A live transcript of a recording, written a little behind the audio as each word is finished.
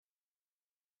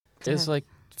There's like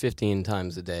 15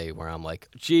 times a day where I'm like,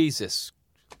 Jesus,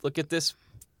 look at this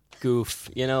goof.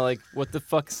 You know, like, what the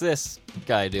fuck's this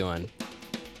guy doing?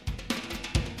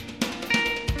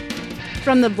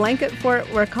 From the blanket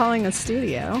fort we're calling a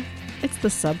studio, it's the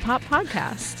Sub Pop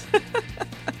Podcast.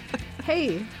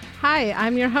 Hey, hi,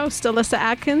 I'm your host, Alyssa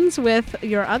Atkins, with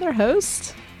your other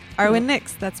host, Arwen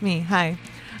Nix. That's me. Hi.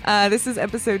 This is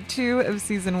episode 2 of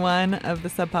season 1 of the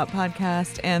Sub Pop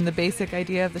Podcast, and the basic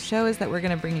idea of the show is that we're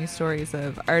going to bring you stories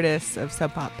of artists of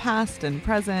Sub Pop past and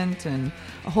present, and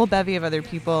a whole bevy of other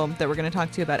people that we're going to talk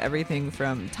to you about everything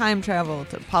from time travel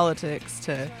to politics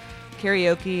to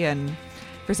karaoke and,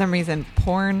 for some reason,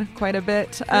 porn quite a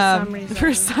bit.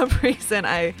 For some reason,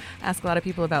 I ask a lot of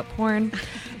people about porn.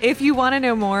 If you want to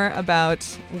know more about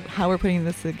how we're putting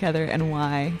this together and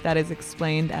why, that is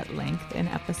explained at length in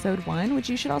episode 1, which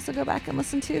you should also go back and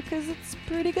listen to because it's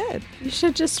pretty good. You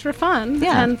should, just for fun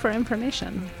and for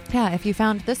information. Yeah, if you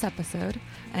found this episode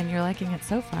and you're liking it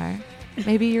so far,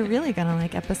 maybe you're really going to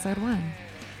like episode 1.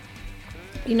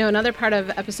 You know, another part of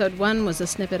episode 1 was a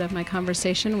snippet of my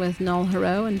conversation with Noel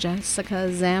Haro and Jessica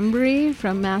Zambri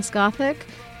from Mass Gothic.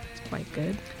 It's quite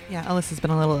good. Yeah, Alyssa's been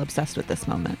a little obsessed with this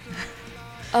moment.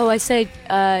 Oh, I say,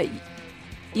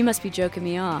 you must be joking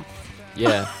me off.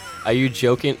 Yeah. Are you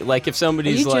joking? Like, if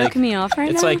somebody's like... Are you joking me off right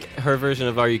now? It's like her version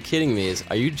of Are You Kidding Me is,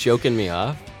 are you joking me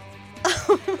off?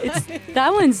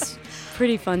 That one's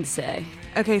pretty fun to say.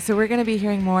 Okay, so we're going to be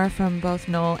hearing more from both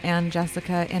Noel and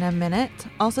Jessica in a minute.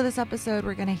 Also this episode,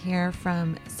 we're going to hear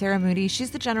from Sarah Moody.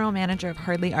 She's the general manager of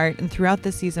Hardly Art, and throughout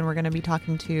this season, we're going to be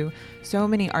talking to so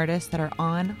many artists that are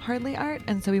on Hardly Art,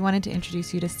 and so we wanted to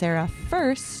introduce you to Sarah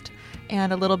first,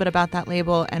 and a little bit about that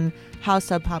label and how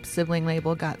Sub Pop's sibling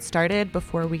label got started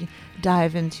before we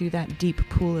dive into that deep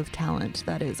pool of talent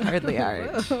that is Hardly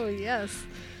Art. Oh, yes.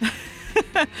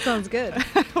 Sounds good.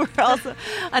 We're also,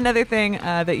 another thing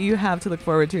that you have to look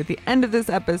forward to at the end of this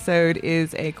episode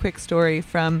is a quick story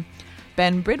from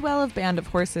Ben Bridwell of Band of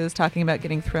Horses talking about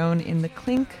getting thrown in the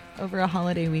clink over a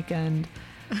holiday weekend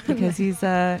because he's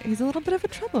a little bit of a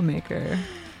troublemaker.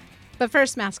 But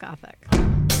first, Mass Gothic.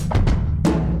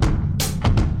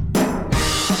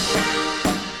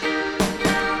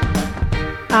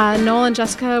 Noel and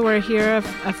Jessica were here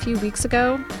a few weeks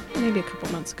ago, maybe a couple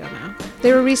months ago now.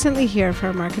 They were recently here for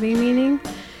a marketing meeting,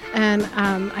 and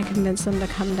I convinced them to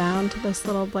come down to this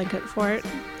little blanket fort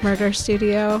murder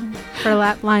studio,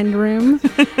 burlap-lined room,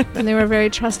 and they were very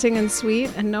trusting and sweet,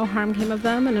 and no harm came of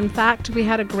them. And in fact, we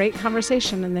had a great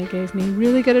conversation, and they gave me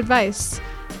really good advice,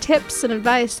 tips and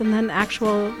advice, and then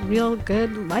actual real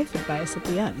good life advice at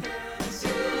the end.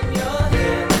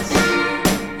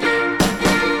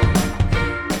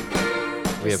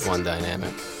 We have one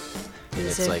dynamic, and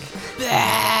it's like...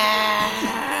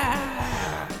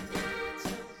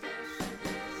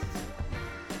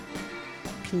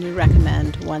 Can you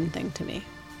recommend one thing to me?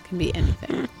 It can be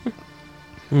anything.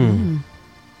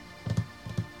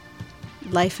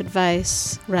 Life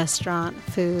advice, restaurant,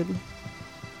 food.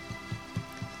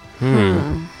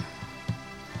 Hmm.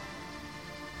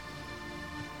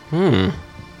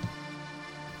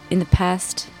 In the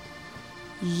past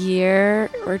year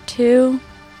or two,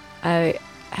 I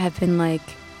have been like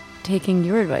taking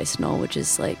your advice, Noel, which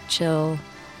is like chill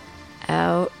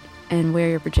out and wear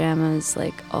your pajamas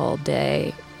like all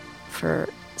day for,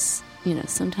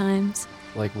 sometimes.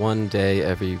 Like one day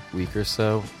every week or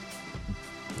so.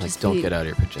 Like, don't get out of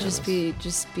your pajamas.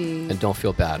 Just be. And don't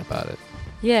feel bad about it.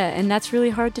 Yeah, and that's really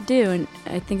hard to do. And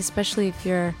I think especially if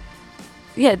you're...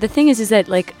 Yeah, the thing is that,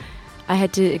 like, I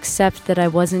had to accept that I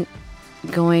wasn't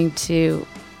going to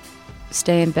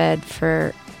stay in bed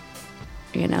for,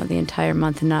 the entire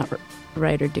month and not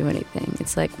write or do anything.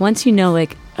 It's like, once you know,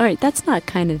 like, all right, that's not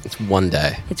kind of... It's one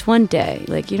day. It's one day.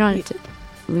 Like, you don't have to...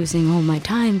 Losing all my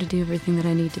time to do everything that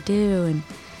I need to do, and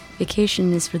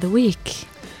vacation is for the week,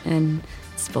 and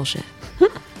it's bullshit.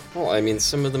 Well, I mean,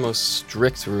 some of the most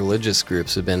strict religious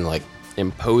groups have been, like,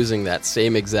 imposing that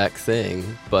same exact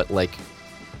thing, but, like,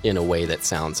 in a way that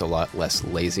sounds a lot less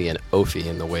lazy and oafy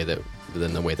than the way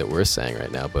that we're saying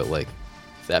right now. But, like,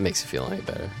 if that makes you feel any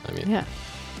better, I mean... Yeah.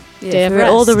 Yeah, for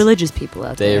all the religious people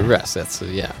out there. Day of rest, that's,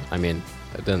 yeah. I mean,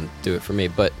 it doesn't do it for me,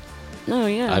 but... Oh,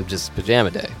 yeah. I'm just pajama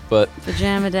day, but...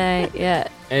 Pajama day, yeah.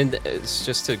 And it's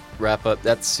just to wrap up,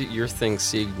 that's your thing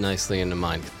segued nicely into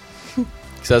mine.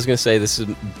 Because I was going to say, this is...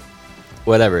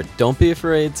 Whatever. Don't be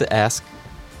afraid to ask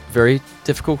very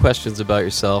difficult questions about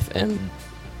yourself and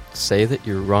say that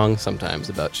you're wrong sometimes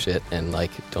about shit. And,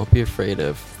 like, don't be afraid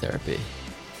of therapy.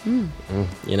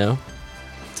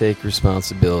 Take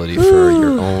responsibility for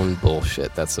your own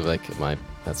bullshit. That's, like, my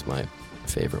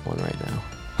favorite one right now.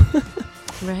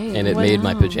 Right. And it made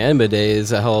my Wow. pajama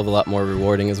days a hell of a lot more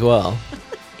rewarding as well.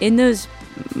 In those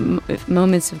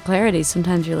moments of clarity,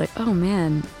 sometimes you're like, oh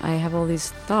man, I have all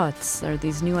these thoughts or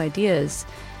these new ideas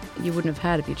you wouldn't have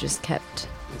had if you just kept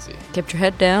Easy. your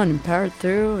head down and powered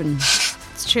through. And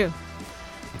It's true.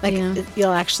 Like, Yeah.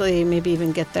 you'll actually maybe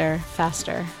even get there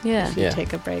faster yeah, if you Yeah.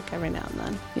 take a break every now and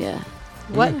then. yeah.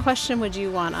 What question would you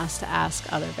want us to ask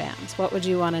other bands? What would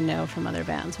you want to know from other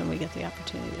bands when we get the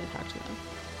opportunity to talk to them?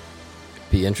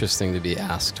 Be interesting to be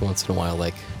asked once in a while,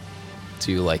 like,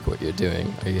 do you like what you're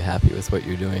doing? Are you happy with what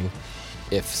you're doing?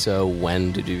 If so,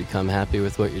 when did you become happy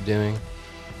with what you're doing?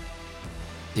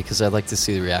 Because I'd like to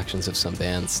see the reactions of some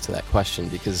bands to that question,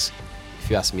 because if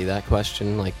you asked me that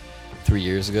question like 3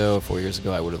 years ago, 4 years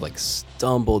ago, I would have like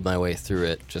stumbled my way through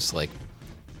it, just like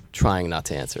trying not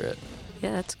to answer it.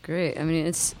 Yeah, that's great. I mean,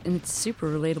 it's super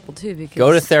relatable too because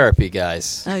Go to therapy,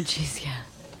 guys. Oh, jeez, yeah.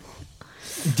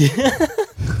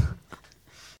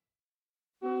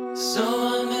 So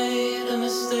I made a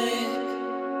mistake.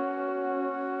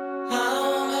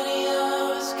 How many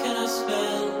hours can I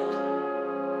spend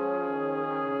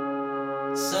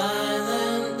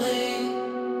silently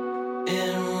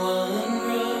in one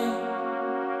room,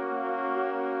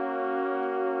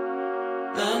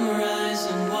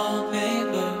 memorizing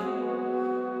wallpaper?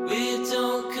 We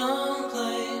don't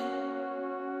complain.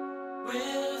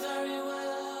 We're very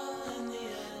well in the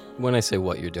end. When I say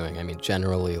what you're doing, I mean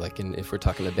generally, like if we're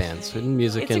talking to bands, in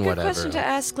music It's and a good whatever. question to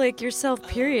ask, like yourself.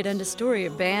 Period. End of story.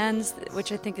 Bands,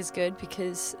 which I think is good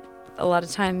because a lot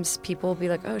of times people will be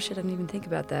like, "Oh shit, I didn't even think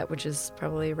about that," which is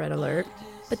probably a red alert.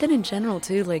 But then in general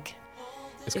too, like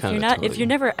It's if kind you're of not, totally, if you're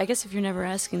never, I guess if you're never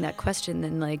asking that question,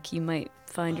 then like you might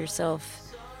find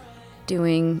yourself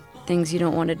doing things you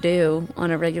don't want to do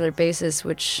on a regular basis,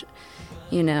 which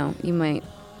you know you might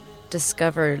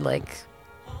discover like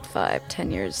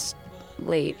 5-10 years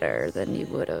later than you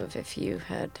would have if you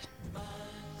had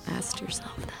asked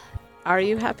yourself that. Are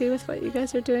you happy with what you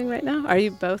guys are doing right now? Are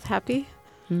you both happy?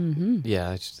 Mm-hmm.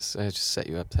 Yeah, I just set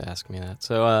you up to ask me that.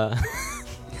 So,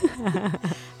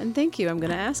 And thank you. I'm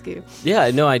going to ask you.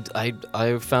 yeah, no,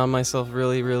 I found myself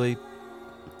really, really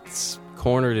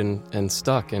cornered and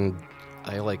stuck, and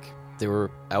there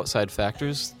were outside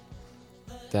factors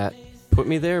that put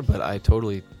me there, but I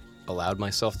totally allowed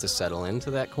myself to settle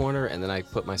into that corner, and then I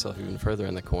put myself even further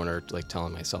in the corner, like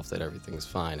telling myself that everything's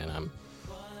fine and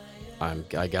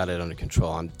I got it under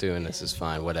control. I'm doing this is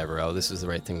fine, whatever. Oh, this is the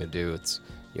right thing to do. It's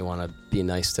you want to be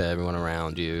nice to everyone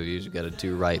around you. You got to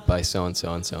do right by so and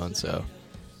so and so and so.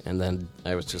 And then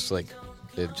I was just like,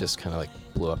 it just kind of like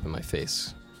blew up in my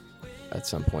face at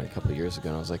some point a couple of years ago,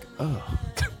 and I was like, oh,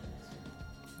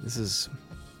 this is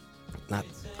not.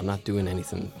 I'm not doing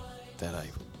anything that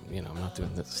I'm not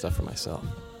doing this stuff for myself.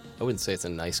 I wouldn't say it's a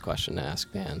nice question to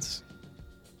ask bands,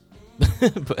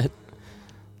 but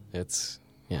it's,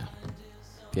 yeah,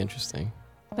 be interesting.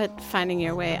 But finding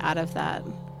your way out of that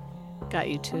got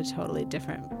you to a totally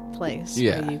different place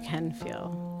Yeah. where you can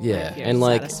feel Yeah, like you're and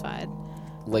like satisfied.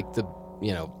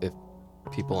 if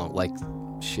people don't like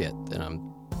shit that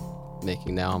I'm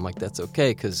making now, I'm like, that's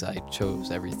okay, because I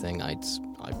chose everything.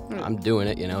 I'm doing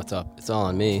it, it's all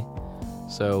on me,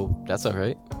 so that's all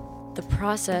right. The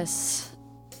process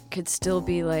could still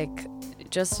be like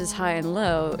just as high and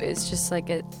low. It's just like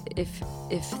if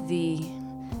the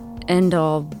end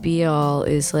all be all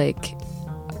is like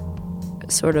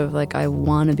sort of like I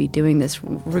want to be doing this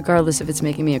regardless if it's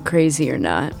making me a crazy or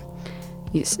not,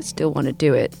 you still want to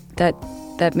do it.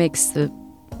 That makes the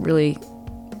really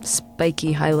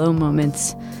spiky high-low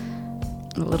moments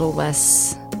a little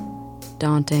less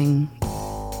daunting.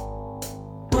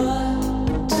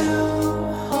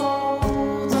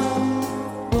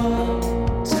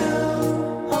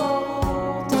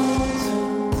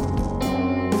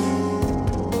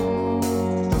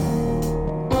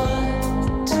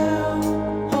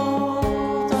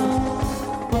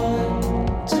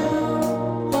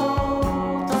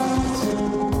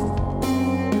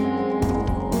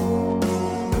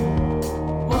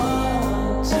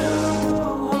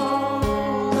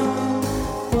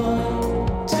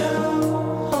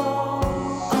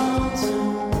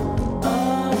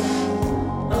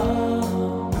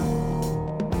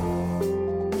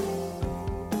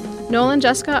 Noel and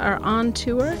Jessica are on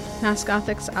tour. Mass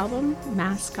Gothic's album,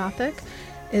 Mass Gothic,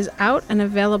 is out and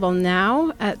available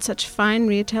now at such fine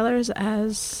retailers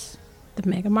as the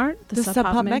Megamart, The Sub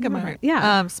Pop Megamart.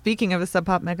 Yeah. Speaking of the Sub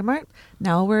Pop Megamart,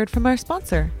 now a word from our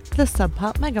sponsor, the Sub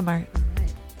Pop Megamart.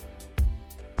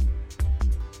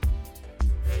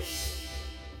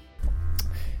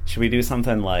 Should we do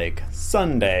something like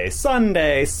Sunday,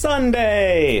 Sunday,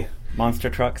 Sunday, monster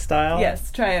truck style? Yes,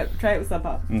 try it. Try it with Sub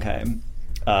Pop. Okay.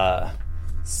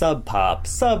 Sub Pop,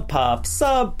 Sub Pop,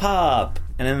 Sub Pop.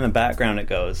 And in the background it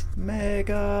goes,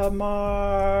 Mega Mart.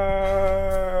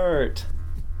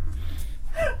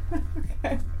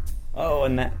 Okay. Oh,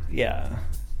 and that, yeah.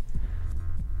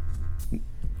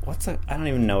 I don't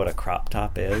even know what a crop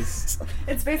top is.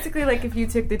 It's basically like if you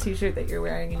took the t-shirt that you're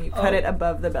wearing and you cut it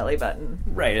above the belly button.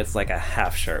 Right, it's like a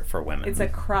half shirt for women. It's a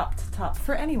cropped top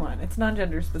for anyone. It's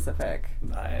non-gender specific.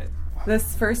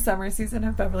 This first summer season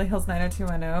of Beverly Hills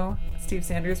 90210, Steve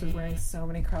Sanders was wearing so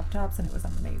many crop tops and it was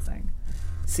amazing.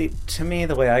 See, to me,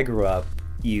 the way I grew up,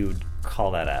 you'd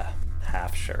call that a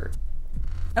half shirt.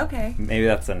 Okay. Maybe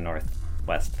that's a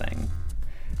Northwest thing.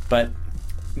 But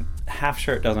half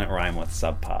shirt doesn't rhyme with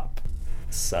Sub Pop.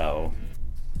 So...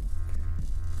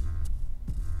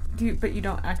 But you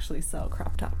don't actually sell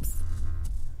crop tops.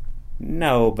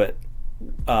 No, but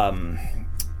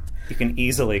you can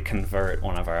easily convert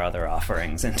one of our other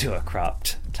offerings into a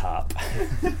cropped top.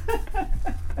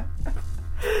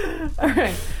 All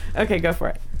right. Okay, go for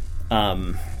it.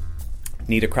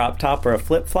 Need a crop top or a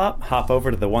flip-flop? Hop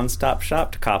over to the one-stop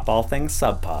shop to cop all things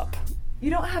Sub Pop. You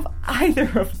don't have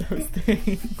either of those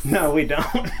things. No, we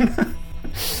don't.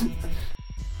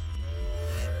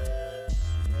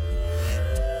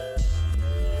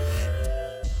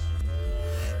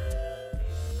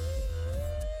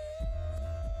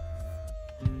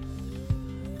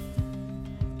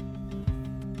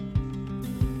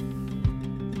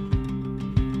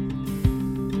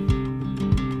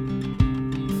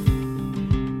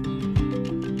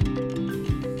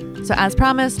 So as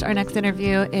promised, our next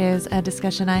interview is a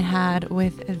discussion I had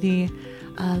with the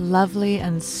lovely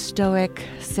and stoic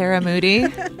Sarah Moody.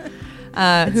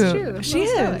 True. She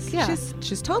is. Stoic, yeah.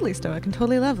 She's totally stoic and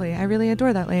totally lovely. I really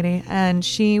adore that lady. And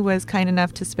she was kind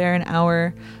enough to spare an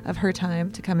hour of her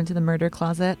time to come into the murder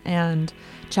closet and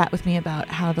chat with me about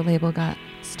how the label got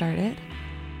started.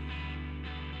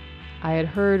 I had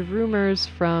heard rumors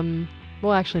from,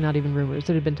 well, actually not even rumors,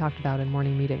 it had been talked about in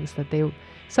morning meetings that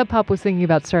Sub Pop was thinking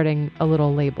about starting a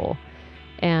little label.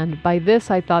 And by this,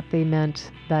 I thought they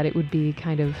meant that it would be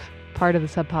kind of part of the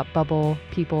Sub Pop bubble.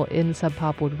 People in Sub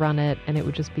Pop would run it, and it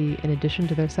would just be in addition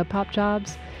to their Sub Pop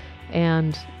jobs.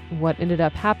 And what ended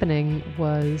up happening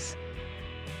was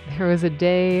there was a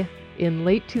day in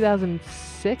late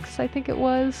 2006, I think it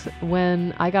was,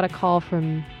 when I got a call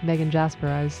from Megan Jasper.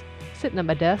 I was sitting at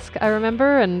my desk, I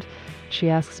remember, and she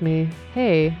asks me,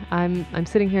 "Hey, I'm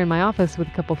sitting here in my office with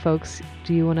a couple folks.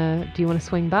 Do you wanna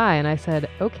swing by?" And I said,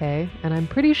 "Okay." And I'm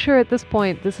pretty sure at this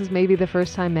point, this is maybe the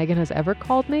first time Megan has ever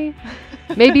called me,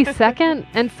 maybe second.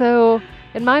 And so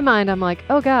in my mind, I'm like,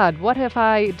 "Oh God, what have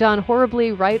I done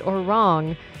horribly, right or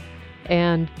wrong?"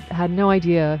 And had no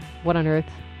idea what on earth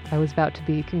I was about to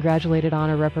be congratulated on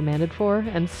or reprimanded for.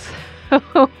 And so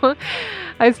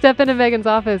I step into Megan's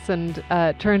office, and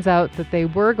turns out that they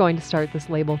were going to start this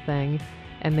label thing,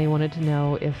 and they wanted to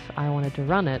know if I wanted to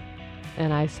run it.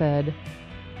 And I said,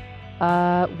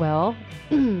 well,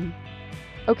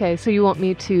 okay, so you want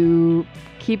me to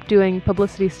keep doing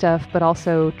publicity stuff, but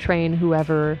also train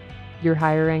whoever you're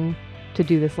hiring to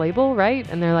do this label, right?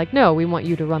 And they're like, "No, we want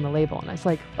you to run the label." And I was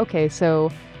like, "Okay, so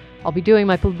I'll be doing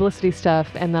my publicity stuff,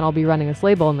 and then I'll be running this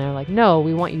label." And they're like, "No,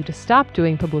 we want you to stop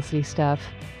doing publicity stuff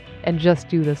and just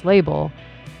do this label."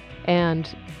 And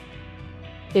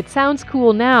it sounds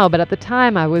cool now, but at the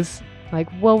time I was like,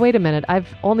 well, wait a minute,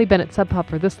 I've only been at Sub Pop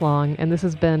for this long, and this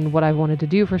has been what I've wanted to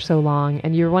do for so long,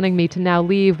 and you're wanting me to now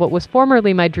leave what was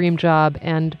formerly my dream job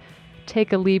and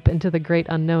take a leap into the great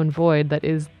unknown void that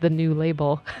is the new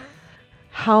label.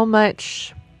 How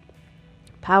much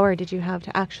power did you have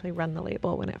to actually run the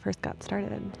label when it first got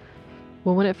started?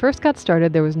 Well, when it first got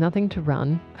started, there was nothing to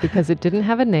run because it didn't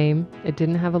have a name, it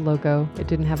didn't have a logo, it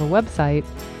didn't have a website,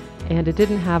 and it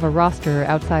didn't have a roster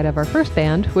outside of our first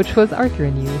band, which was Arthur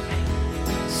and You.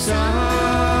 Sun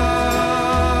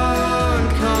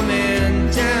coming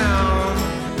down,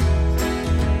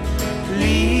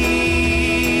 leaves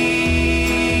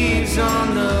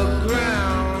on the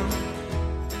ground.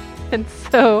 And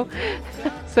so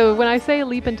when I say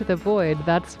leap into the void,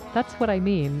 that's what I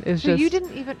mean. Is So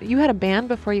just you had a band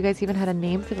before you guys even had a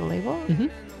name for the label?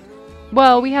 Mhm.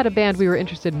 Well, we had a band we were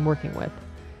interested in working with.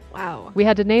 Wow. We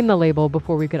had to name the label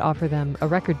before we could offer them a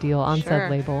record deal on Sure.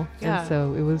 said label. Yeah. And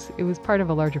so it was part of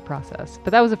a larger process.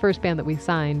 But that was the first band that we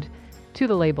signed to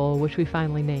the label, which we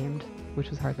finally named, which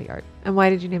was Hardly Art. And why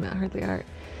did you name it Hardly Art?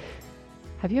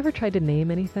 Have you ever tried to name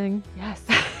anything? Yes.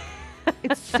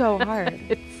 It's so hard.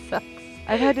 It sucks.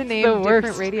 I've had to the name different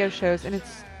worst. radio shows, and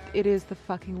it is the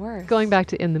fucking worst. Going back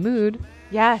to In the Mood,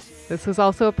 Yes. this was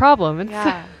also a problem. And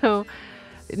Yeah. so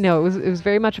no, it was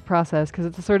very much a process because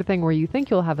it's the sort of thing where you think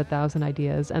you'll have 1,000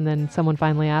 ideas and then someone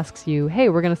finally asks you, hey,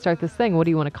 we're going to start this thing. What do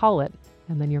you want to call it?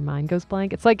 And then your mind goes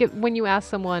blank. It's like when you ask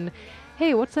someone,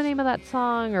 hey, what's the name of that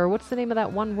song? Or what's the name of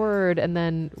that one word? And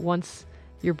then once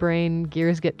your brain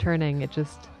gears get turning, it's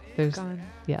gone.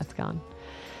 Yeah, it's gone.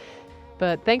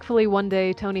 But thankfully, one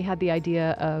day, Tony had the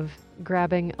idea of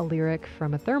grabbing a lyric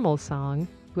from a Thermals song,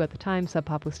 who at the time Sub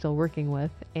Pop was still working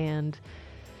with, and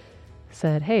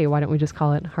said, hey, why don't we just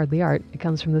call it Hardly Art? It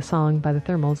comes from the song by the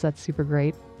Thermals. That's super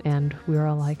great. And we were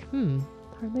all like,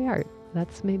 Hardly Art.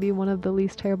 That's maybe one of the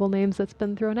least terrible names that's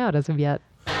been thrown out as of yet.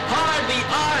 Hardly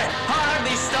art,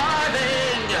 hardly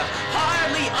starving.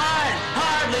 Hardly art,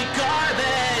 hardly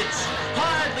garbage.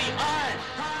 Hardly art,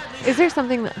 hardly... Is there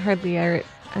something that Hardly Art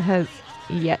has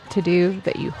yet to do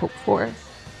that you hope for?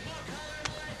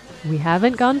 We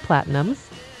haven't gone platinum.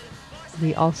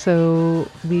 We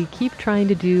keep trying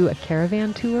to do a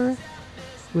caravan tour,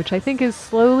 which I think is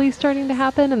slowly starting to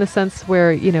happen in the sense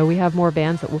where, we have more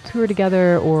bands that will tour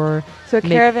together or... So a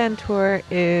caravan tour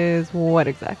is what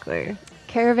exactly?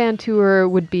 Caravan tour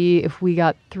would be if we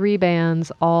got 3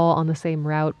 bands all on the same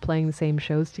route playing the same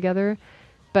shows together.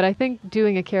 But I think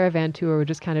doing a caravan tour would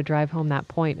just kind of drive home that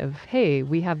point of, hey,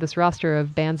 we have this roster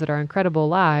of bands that are incredible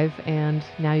live, and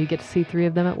now you get to see 3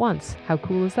 of them at once. How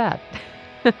cool is that?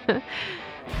 Hey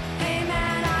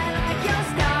man, I like your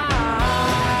style.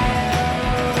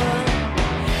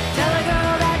 Tell a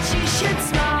girl that she should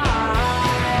smile.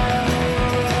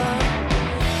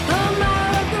 Oh my,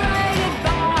 what great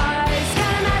advice.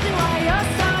 Can't imagine why you're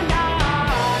so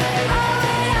nice. Oh,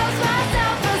 it helps my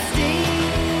self-esteem.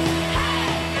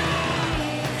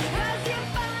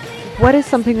 What is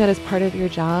something that is part of your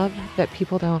job that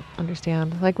people don't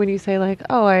understand? Like when you say like,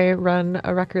 oh, I run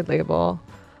a record label.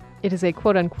 It is a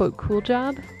quote-unquote cool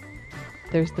job.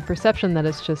 There's the perception that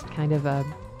it's just kind of a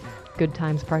good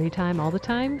times, party time all the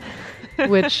time,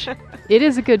 which it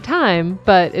is a good time,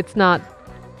 but it's not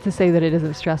to say that it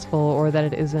isn't stressful or that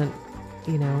it isn't,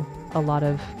 a lot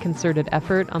of concerted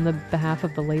effort on the behalf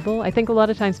of the label. I think a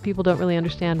lot of times people don't really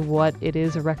understand what it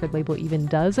is a record label even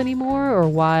does anymore or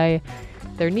why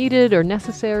they're needed or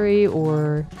necessary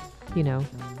or,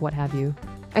 what have you.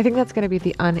 I think that's going to be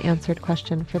the unanswered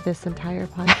question for this entire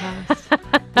podcast.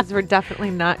 Because we're definitely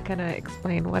not going to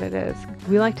explain what it is.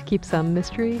 We like to keep some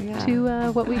mystery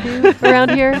to what we do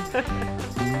around here.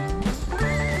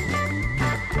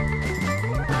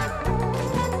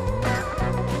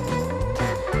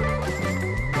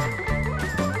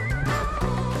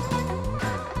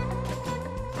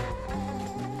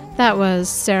 That was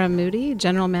Sarah Moody,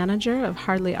 General Manager of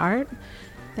Hardly Art.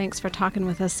 Thanks for talking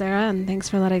with us, Sarah, and thanks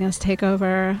for letting us take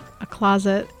over a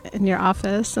closet in your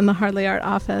office, in the Hardly Art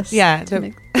office. Yeah,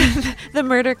 the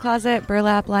murder closet,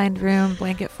 burlap-lined room,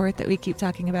 blanket fort that we keep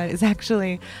talking about is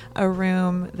actually a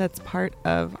room that's part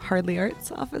of Hardly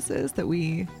Art's offices that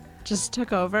we just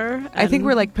took over. I think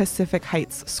we're like Pacific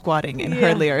Heights squatting in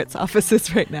Hardly Art's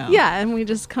offices right now. Yeah, and we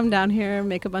just come down here,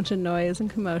 make a bunch of noise and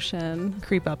commotion.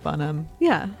 Creep up on them.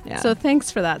 Yeah. So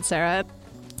thanks for that, Sarah.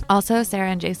 Also, Sarah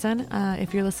and Jason,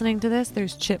 if you're listening to this,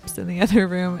 there's chips in the other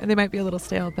room, and they might be a little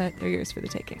stale, but they're yours for the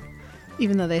taking.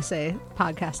 Even though they say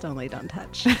podcast only, don't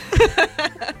touch.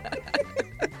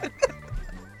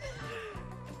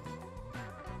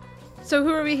 So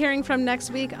who are we hearing from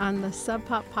next week on the Sub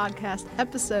Pop Podcast,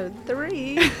 episode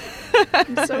 3?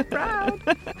 I'm so proud.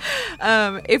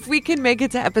 If we can make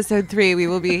it to episode 3, we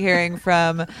will be hearing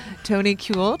from Tony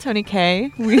Kuehl, Tony K.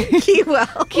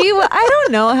 Keywell. I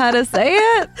don't know how to say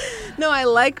it. No, I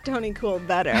like Tony Kuehl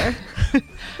better.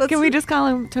 Can we just call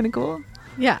him Tony Kuehl?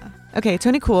 Yeah. Okay,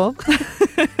 Tony Kuehl,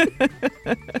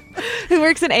 who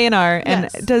works in A&R and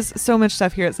does so much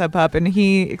stuff here at Sub Pop, and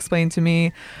he explained to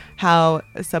me how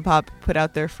Sub Pop put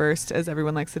out their first, as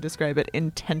everyone likes to describe it,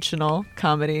 intentional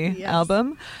comedy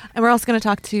album. And we're also going to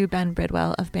talk to Ben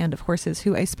Bridwell of Band of Horses,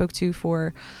 who I spoke to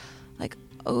for like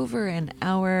over an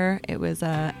hour. It was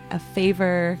a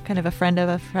favor, kind of a friend of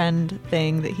a friend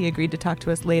thing that he agreed to talk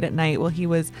to us late at night while he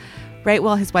was right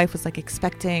while his wife was like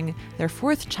expecting their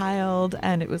 4th child,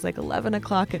 and it was like 11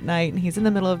 o'clock at night, and he's in the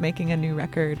middle of making a new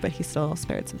record, but he still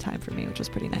spared some time for me, which was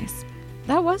pretty nice.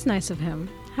 That was nice of him.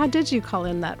 How did you call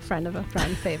in that friend of a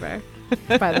friend favor,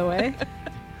 by the way?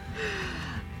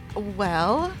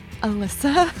 Well,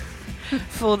 Alyssa,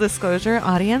 full disclosure,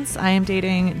 audience, I am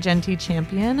dating Jen T.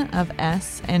 Champion of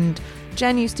S, and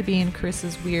Jen used to be in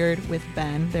Chris's Weird with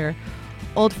Ben. They're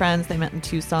old friends. They met in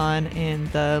Tucson in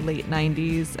the late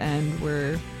 90s and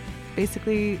were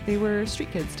basically they were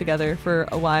street kids together for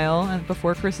a while and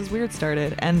before Chris's Weird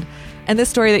started. And this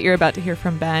story that you're about to hear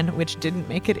from Ben, which didn't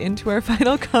make it into our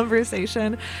final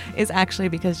conversation, is actually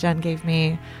because Jen gave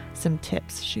me some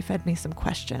tips. She fed me some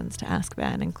questions to ask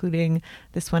Ben, including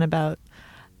this one about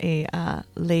a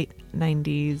late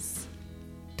 90s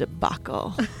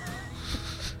debacle.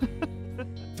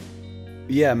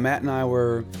 Yeah, Matt and I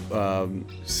were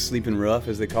sleeping rough,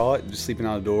 as they call it, just sleeping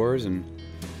out of doors. And,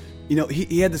 you know,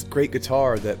 he had this great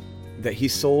guitar that he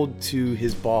sold to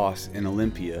his boss in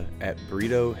Olympia at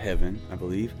Burrito Heaven, I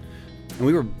believe. And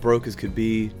we were broke as could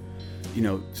be, you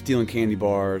know, stealing candy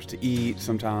bars to eat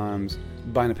sometimes,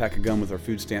 buying a pack of gum with our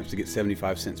food stamps to get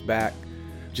 75 cents back,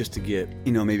 just to get,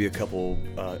 you know, maybe a couple,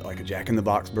 like a Jack in the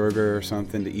Box burger or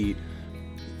something to eat.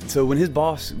 So when his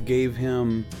boss gave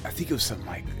him, I think it was something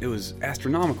like, it was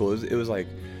astronomical. It was like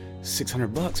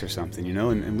 $600 or something, you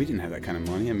know, and we didn't have that kind of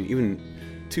money. I mean,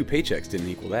 even 2 paychecks didn't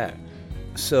equal that.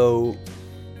 So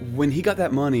when he got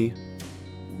that money,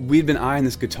 we'd been eyeing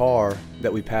this guitar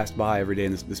that we passed by every day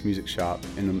in this music shop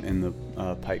in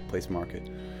the Pike Place Market,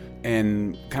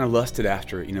 and kind of lusted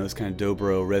after it, you know, this kind of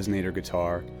dobro resonator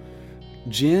guitar.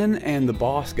 Jen and the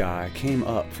boss guy came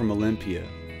up from Olympia,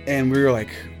 and we were like,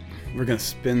 we're going to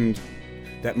spend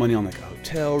that money on like a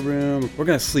hotel room. We're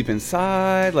going to sleep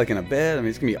inside, like in a bed. I mean,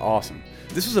 it's going to be awesome.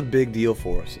 This was a big deal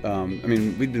for us. I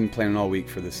mean, we'd been planning all week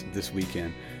for this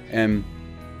weekend. And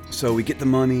so we get the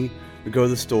money, we go to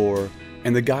the store,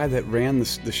 and the guy that ran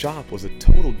the shop was a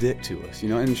total dick to us, you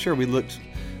know. And sure, we looked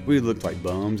like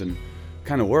bums, and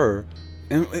kind of were.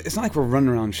 And it's not like we're running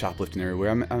around shoplifting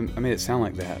everywhere. I made it sound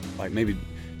like that, like maybe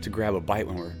to grab a bite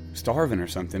when we're starving or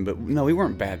something. But no, we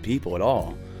weren't bad people at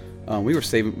all. We were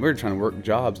trying to work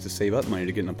jobs to save up money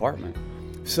to get an apartment.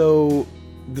 So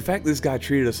the fact that this guy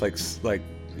treated us like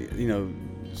you know,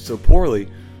 so poorly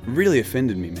really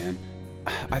offended me, man.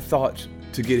 I thought,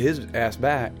 to get his ass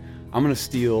back, I'm gonna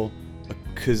steal a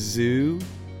kazoo,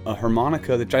 a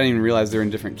harmonica that I didn't even realize they're in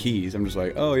different keys. I'm just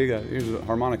like, oh, here's a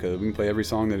harmonica. We can play every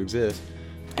song that exists,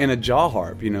 and a jaw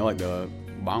harp, you know, like the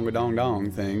bonga dong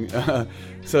dong thing.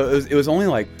 So it was only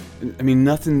like, I mean,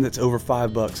 nothing that's over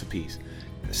 $5 a piece.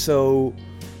 So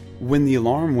when the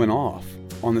alarm went off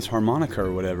on this harmonica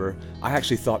or whatever, I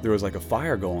actually thought there was like a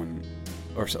fire going,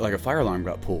 or like a fire alarm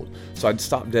got pulled. So I'd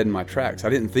stopped dead in my tracks. I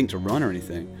didn't think to run or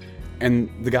anything. And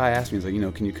the guy asked me, he's like, you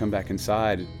know, can you come back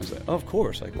inside? I was like, oh, of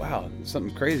course. Like, wow,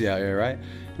 something's crazy out here, right?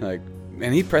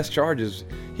 And he pressed charges.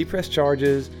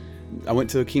 I went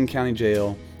to King County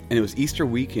Jail, and it was Easter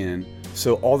weekend,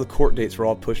 so all the court dates were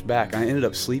all pushed back. I ended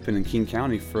up sleeping in King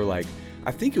County for like,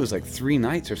 I think it was like 3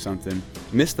 nights or something.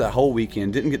 Missed that whole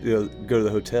weekend. Didn't get to go to the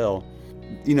hotel.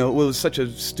 You know, it was such a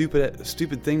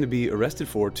stupid thing to be arrested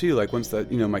for too. Like once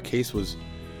that, you know, my case was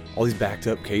all these backed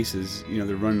up cases. You know,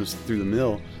 they're running us through the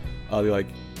mill. They're like,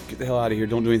 get the hell out of here.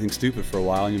 Don't do anything stupid for a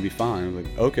while, and you'll be fine. I was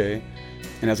like, okay.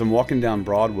 And as I'm walking down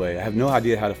Broadway, I have no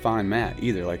idea how to find Matt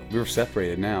either. Like, we were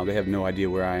separated now. They have no idea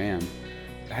where I am.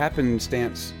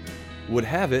 Happenstance would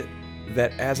have it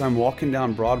that as I'm walking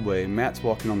down Broadway, Matt's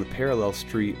walking on the parallel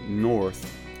street north,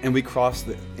 and we cross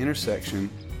the intersection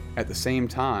at the same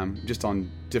time, just on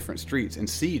different streets, and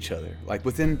see each other. Like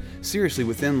within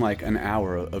like an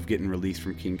hour of getting released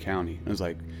from King County. I was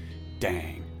like,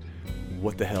 dang,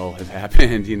 what the hell has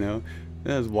happened, you know? It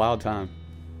was a wild time.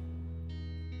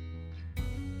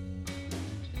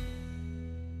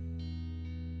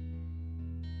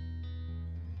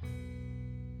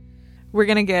 We're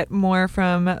going to get more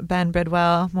from Ben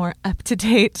Bridwell, more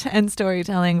up-to-date and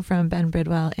storytelling from Ben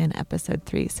Bridwell in episode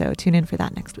 3. So tune in for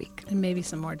that next week. And maybe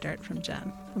some more dirt from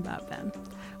Jen about Ben.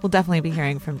 We'll definitely be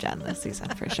hearing from Jen this season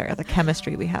for sure. The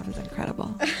chemistry we have is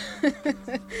incredible.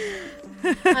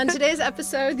 On today's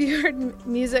episode, you heard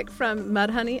music from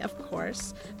Mudhoney, of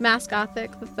course, Mass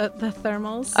Gothic, the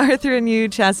Thermals, Arthur and You,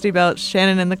 Chastity Belt,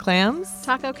 Shannon and the Clams,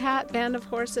 Taco Cat, Band of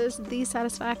Horses, The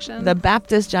Satisfaction, the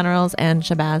Baptist Generals, and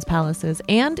Shabazz Palaces.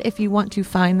 And if you want to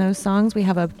find those songs, we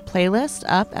have a playlist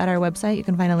up at our website. You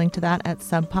can find a link to that at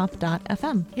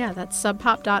subpop.fm. Yeah, that's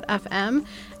subpop.fm.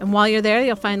 And while you're there,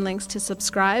 you'll find links to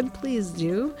subscribe. Please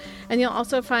do. And you'll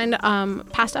also find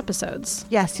past episodes.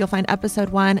 Yes, you'll find episode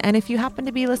 1. And if you happen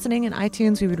to be listening in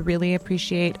iTunes, we would really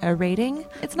appreciate a rating.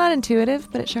 It's not intuitive,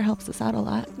 but it sure helps us out a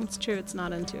lot. It's true, it's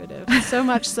not intuitive. So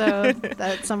much so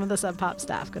that some of the Sub Pop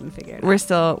staff couldn't figure it out. We're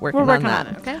still working on that.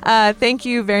 On it, okay? Thank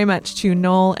you very much to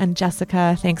Noel and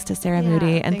Jessica. Thanks to Sarah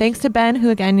Moody. And thanks to Ben, who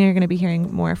again you're going to be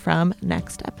hearing more from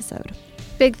next episode.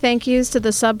 Big thank yous to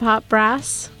the Sub Pop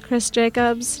brass, Chris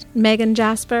Jacobs, Megan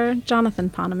Jasper, Jonathan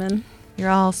Poneman. You're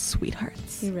all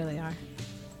sweethearts. You really are.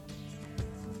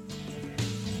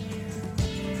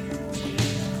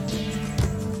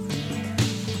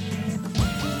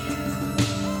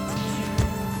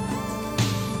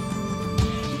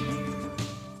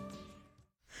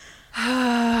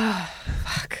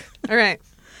 All right.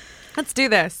 Let's do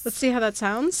this. Let's see how that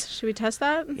sounds. Should we test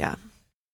that? Yeah.